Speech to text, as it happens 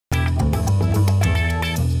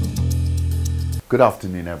Good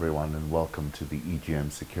afternoon, everyone, and welcome to the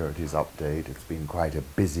EGM Securities Update. It's been quite a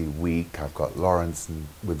busy week. I've got Lawrence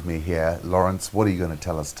with me here. Lawrence, what are you going to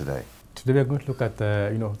tell us today? Today we're going to look at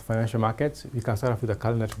the financial markets. We can start off with the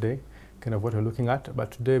calendar today, kind of what we're looking at.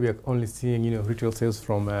 But today we are only seeing retail sales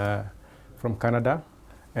from Canada,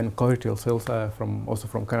 and core retail sales also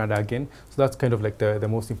from Canada again. So that's kind of like the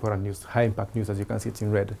most important news, high impact news. As you can see, it's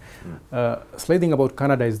in red. Slight thing about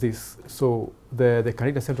Canada is this: so the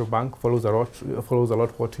Canadian Central Bank follows a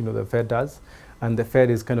lot what the Fed does, and the Fed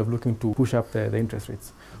is kind of looking to push up the interest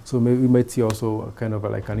rates. So we might see also kind of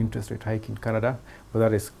like an interest rate hike in Canada, but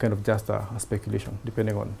that is kind of just a speculation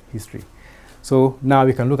depending on history. So now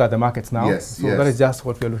we can look at the markets now. Yes, so that is just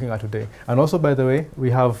what we are looking at today. And also, by the way,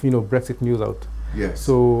 we have Brexit news out. Yes.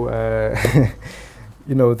 So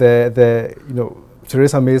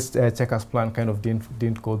Theresa May's checkers plan kind of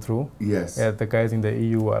didn't go through. Yes. The guys in the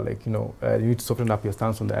EU are like, you need to soften up your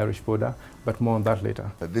stance on the Irish border, but more on that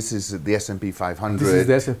later. This is the S&P 500. This is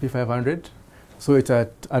the S&P 500. So it's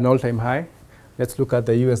at an all-time high. Let's look at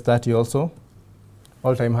the US 30 also.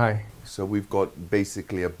 All-time high. So we've got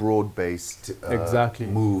basically a broad-based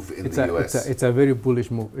move in the US. It's a very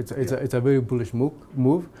bullish move. It's a very bullish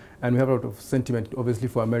move, and we have a lot of sentiment, obviously,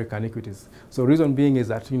 for American equities. So reason being is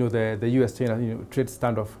that the US-China trade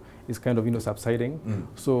standoff is kind of subsiding.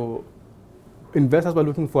 So investors were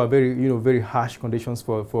looking for a very harsh conditions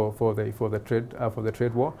for the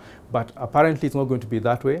trade war, but apparently it's not going to be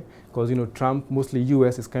that way, because Trump, mostly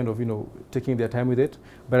US, is kind of taking their time with it.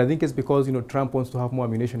 But I think it's because Trump wants to have more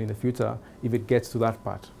ammunition in the future if it gets to that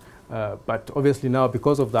part. But obviously now,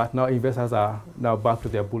 because of that, now investors are now back to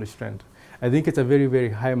their bullish trend. I think it's a very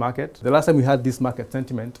high market. The last time we had this market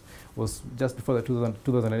sentiment was just before the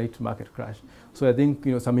 2008 market crash. So I think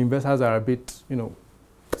some investors are a bit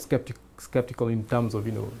skeptical in terms of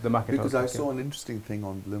the market. Because I saw an interesting thing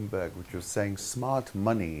on Bloomberg which was saying smart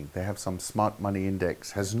money, they have some smart money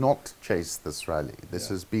index, has not chased this rally. This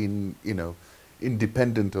has been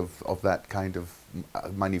independent of that kind of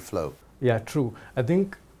money flow. Yeah, true. I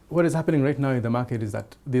think what is happening right now in the market is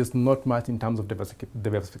that there's not much in terms of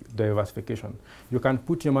diversification. You can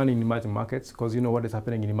put your money in emerging markets because you know what is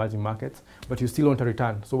happening in emerging markets, but you still want a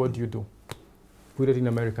return. So what do? Put it in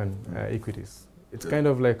American equities. It's kind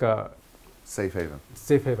of like a safe haven.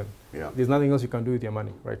 Safe haven. Yeah. There's nothing else you can do with your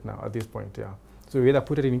money right now at this point. Yeah. So you either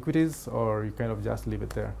put it in equities or you kind of just leave it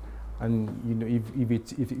there. And if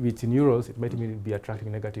it's in euros, it might even be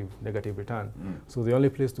attracting negative return. So the only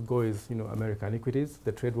place to go is American equities.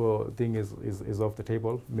 The trade war thing is off the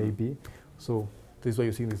table, maybe. So this is why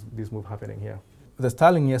you see this move happening here. The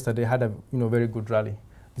sterling yesterday had a very good rally.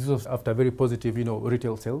 This was after very positive,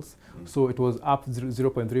 retail sales. So it was up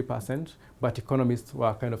 0.3%, but economists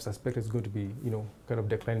were kind of suspect it's going to be, kind of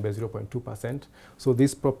declined by 0.2%. So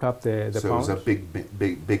this propped up the pound. So it was a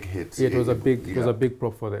big hit. It was a big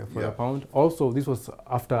prop for the pound. Also, this was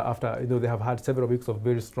after they have had several weeks of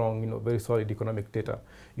very strong, very solid economic data,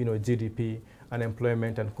 GDP,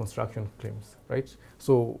 unemployment, and construction claims, right?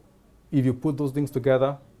 So if you put those things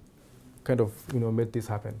together, kind of made this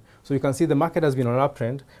happen. So you can see the market has been on an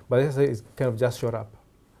uptrend, but as I say, it's kind of just shot up.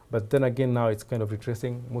 But then again, now it's kind of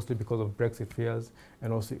retracing, mostly because of Brexit fears,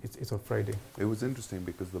 and also it's on Friday. It was interesting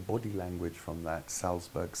because the body language from that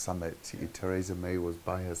Salzburg summit, Theresa May was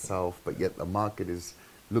by herself, but yet the market is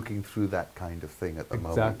looking through that kind of thing at the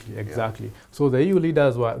moment. Exactly. Yeah. So the EU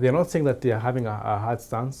leaders they're not saying that they are having a hard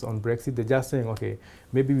stance on Brexit. They're just saying, okay,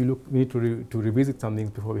 maybe we need to revisit some things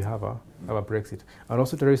before we have a Brexit. And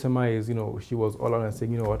also Theresa May is, she was all out and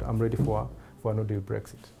saying, you know what, I'm ready for a no-deal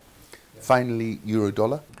Brexit. Finally, euro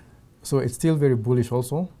dollar. So it's still very bullish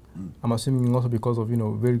also. I'm assuming also because of,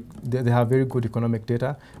 they have very good economic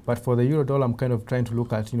data. But for the euro dollar, I'm kind of trying to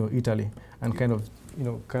look at, Italy and kind of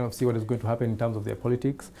see what is going to happen in terms of their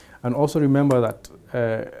politics. And also remember that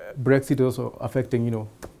Brexit is also affecting,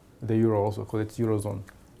 the euro also, because it's Eurozone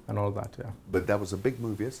and all that, yeah. But that was a big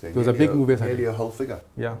move yesterday. It was a big move yesterday. Nearly a whole figure.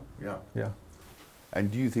 Yeah.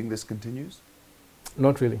 And do you think this continues?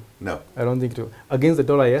 Not really. No. I don't think so. Against the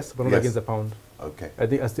dollar, yes, but not against the pound. Okay. I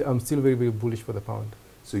think I'm still very bullish for the pound.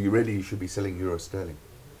 So you should be selling euro sterling?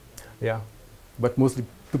 Yeah. But mostly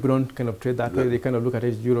people don't kind of trade that way. They kind of look at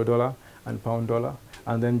it euro dollar and pound dollar,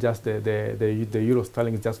 and then just the euro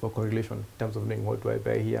sterling is just for correlation in terms of knowing what do I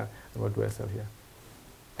buy here and what do I sell here.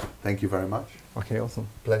 Thank you very much. Okay, awesome.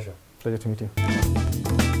 Pleasure. Pleasure to meet you.